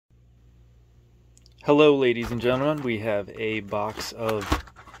Hello ladies and gentlemen, we have a box of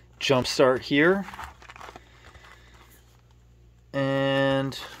Jumpstart here,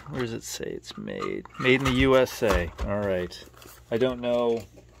 and where does it say it's made? Made in the USA. Alright, I don't know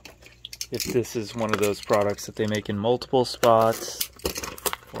if this is one of those products that they make in multiple spots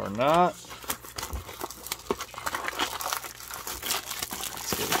or not.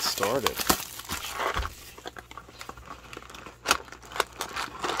 Let's get it started.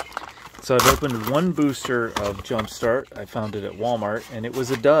 So I've opened one booster of Jumpstart. I found it at Walmart, and it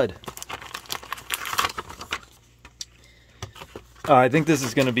was a dud. I think this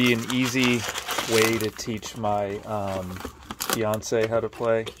is going to be an easy way to teach my fiance how to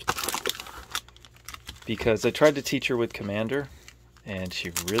play, because I tried to teach her with Commander, and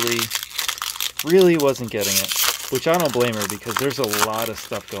she really wasn't getting it, which I don't blame her, because there's a lot of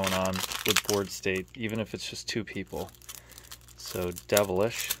stuff going on with board state, even if it's just two people. So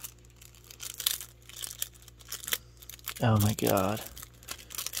devilish. Oh my god.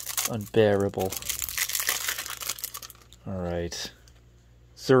 Unbearable. Alright.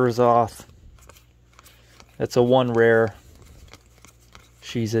 Zurzoth. That's a 1 rare.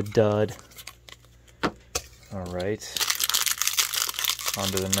 She's a dud. Alright. On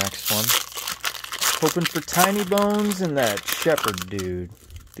to the next one. Hoping for Tiny Bones and that Shepherd dude.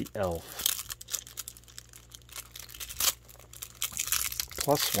 The elf.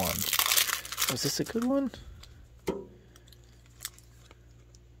 +1. Was this a good one?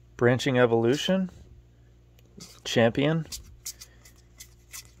 Branching Evolution, Champion,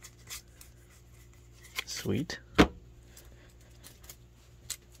 sweet.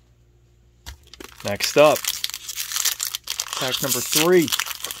 Next up, pack number 3.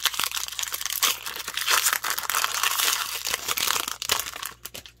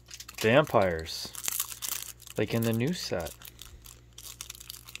 Vampires, like in the new set.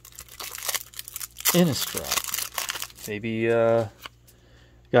 Innistrad, maybe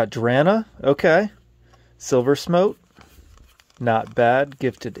got Drana, okay. Silver Smote, not bad.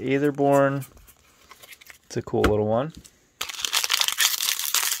 Gifted Aetherborn, it's a cool little one.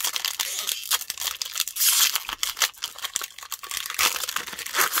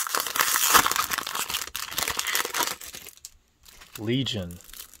 Legion.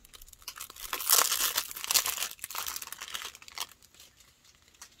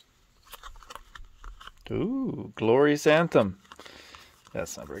 Ooh, Glorious Anthem.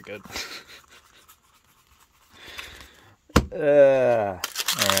 That's not very good. Alright.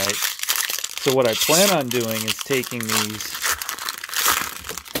 So what I plan on doing is taking these...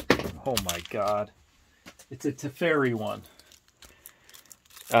 Oh my god. It's a Teferi one.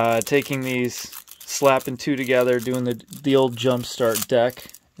 Taking these, slapping 2 together, doing the old Jumpstart deck,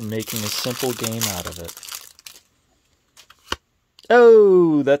 and making a simple game out of it.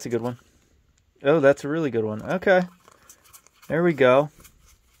 Oh, that's a good one. Oh, that's a really good one. Okay. There we go.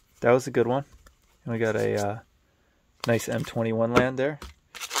 That was a good one. And we got a nice M21 land there.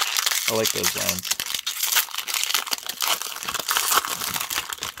 I like those lands.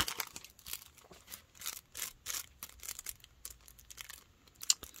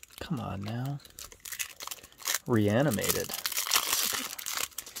 Come on now. Reanimated.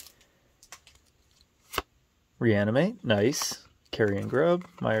 Reanimate. Nice. Carrion Grub.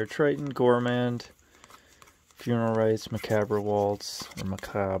 Mire Triton. Gormand. Funeral Rites, Macabre Waltz, or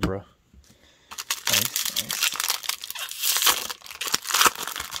Macabre. Nice, nice.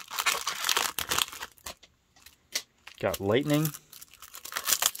 Got Lightning.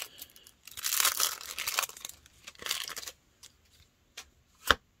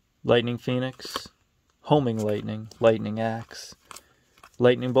 Lightning Phoenix. Homing Lightning. Lightning Axe.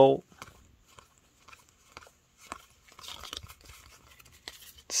 Lightning Bolt.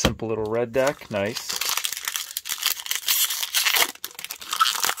 Simple little red deck. Nice.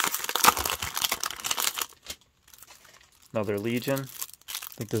 Another Legion.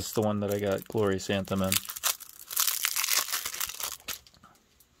 I think this is the one that I got Glorious Anthem in.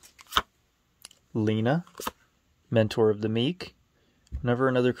 Lena, Mentor of the Meek. Whenever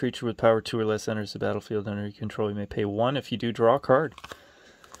another creature with power 2 or less enters the battlefield under your control, you may pay 1. If you do, draw a card.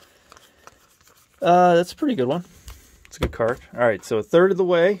 That's a pretty good one. It's a good card. Alright, so a third of the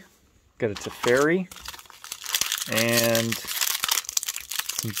way. Got a Teferi. And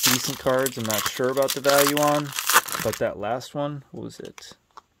some decent cards I'm not sure about the value on. But that last one, what was it?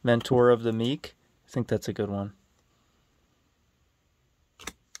 Mentor of the Meek. I think that's a good one.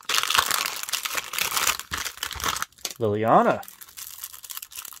 Liliana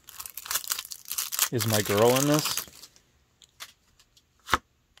is my girl in this.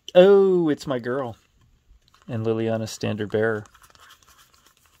 Oh, it's my girl. And Liliana Standard Bearer.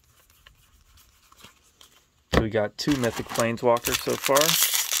 So we got 2 Mythic Planeswalkers so far.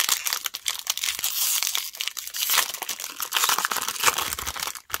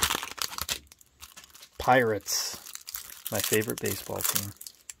 Pirates, my favorite baseball team.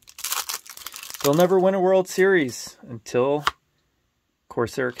 They'll never win a World Series until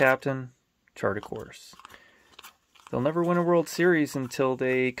Corsair Captain, Chart a Course. They'll never win a World Series until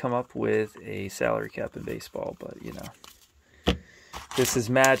they come up with a salary cap in baseball, but you know. This is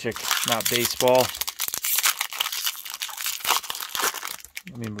Magic, not baseball.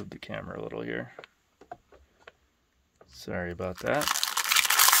 Let me move the camera a little here. Sorry about that.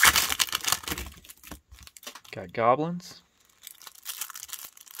 Got goblins.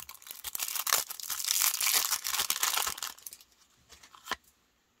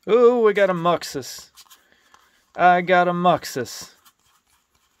 Oh, I got a Muxus. I got a Muxus.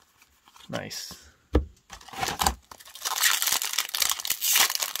 Nice.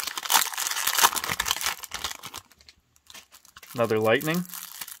 Another lightning.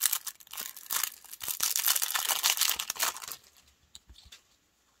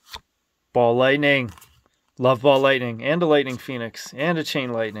 Ball lightning. Love ball lightning. And a lightning phoenix. And a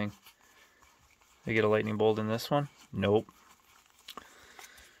chain lightning. Did I get a lightning bolt in this one? Nope.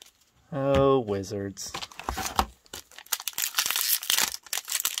 Oh, wizards.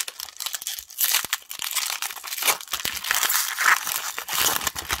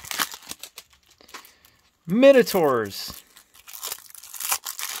 Minotaurs.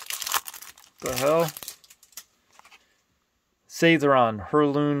 The hell? Satheron,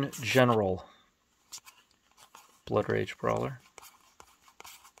 Hurloon General. Blood Rage Brawler.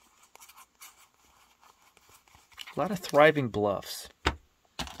 A lot of thriving bluffs.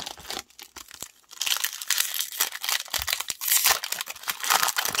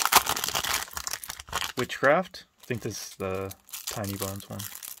 Witchcraft. I think this is the Tiny Bones one.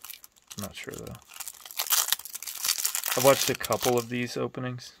 I'm not sure though. I've watched a couple of these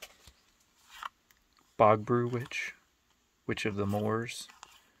openings. Bogbrew Witch. Witch of the Moors.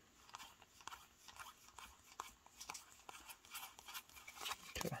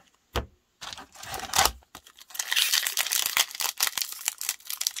 Okay.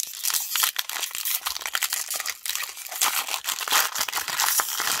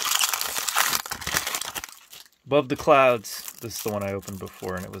 Above the Clouds. This is the one I opened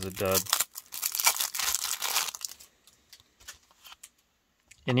before and it was a dud.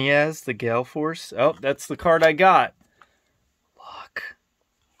 Ineas, the Gale Force. Oh, that's the card I got. Look.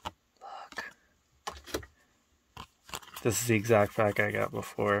 Look. This is the exact pack I got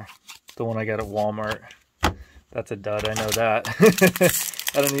before. The one I got at Walmart. That's a dud, I know that.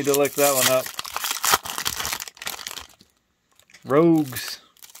 I don't need to look that one up. Rogues.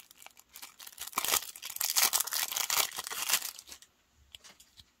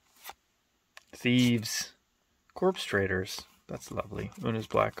 Thieves. Corpse Traders. That's lovely. Una's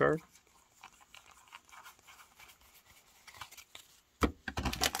Blackguard.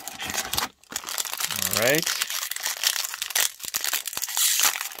 Alright.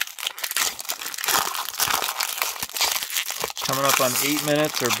 Coming up on 8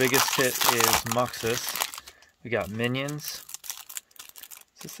 minutes, our biggest hit is Muxus. We got Minions.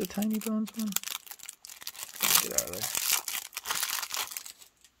 Is this the Tiny Bones one? Get out of there.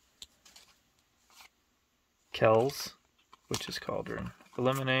 Kells. Witch's Cauldron.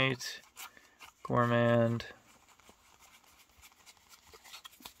 Eliminate. Gourmand.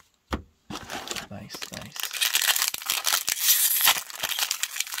 Nice, nice.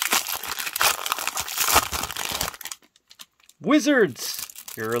 Wizards!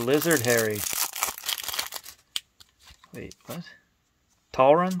 You're a lizard, Harry. Wait, what?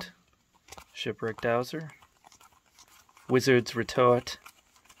 Talrund? Shipwreck Dowser. Wizards Retort.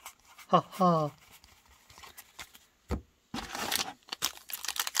 Ha ha.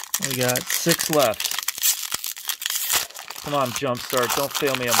 We got 6 left. Come on, Jumpstart. Don't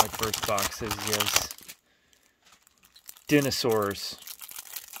fail me on my first boxes, yes. Dinosaurs.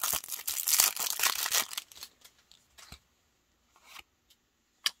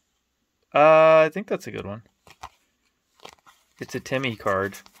 I think that's a good one. It's a Timmy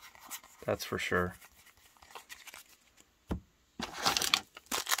card. That's for sure.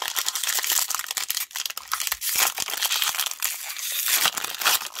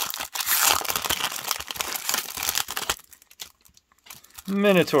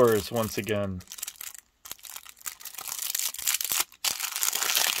 Minotaurs once again.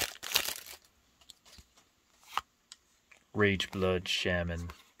 Rageblood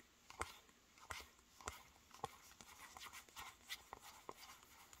Shaman.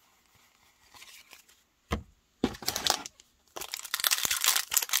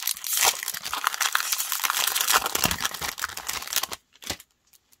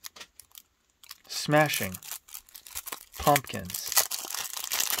 Smashing. Pumpkins.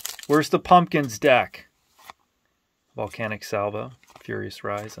 Where's the Pumpkins deck? Volcanic Salvo. Furious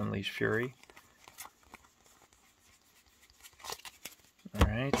Rise. Unleash Fury.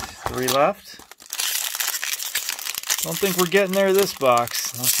 Alright, 3 left. Don't think we're getting there this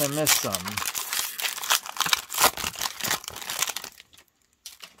box, unless I missed something.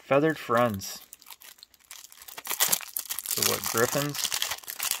 Feathered Friends. So what, Griffins?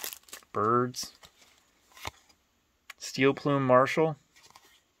 Birds? Steel Plume Marshall?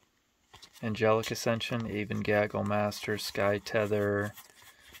 Angelic Ascension, Aven Gaggle Master, Sky Tether.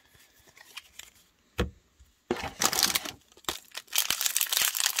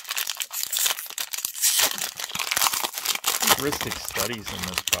 Heuristic Studies in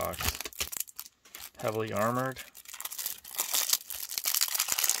this box. Heavily Armored.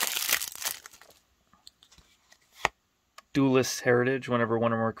 Duelist Heritage. Whenever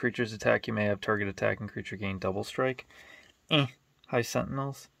one or more creatures attack, you may have target attacking creature gain double strike. High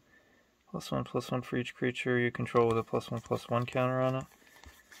Sentinels. +1/+1 for each creature you control with a +1/+1 counter on it.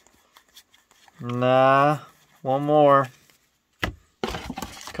 Nah. One more.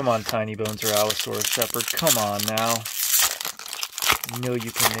 Come on, Tiny Bones or Allosaurus Shepherd. Come on now. You know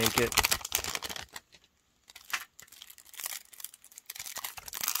you can make it.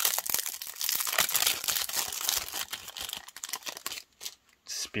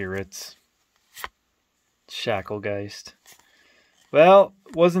 Spirits. Shacklegeist. Well,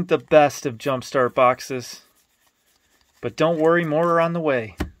 wasn't the best of Jumpstart boxes. But don't worry, more are on the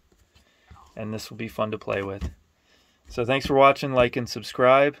way. And this will be fun to play with. So thanks for watching, like and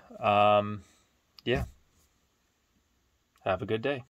subscribe. Yeah. Have a good day.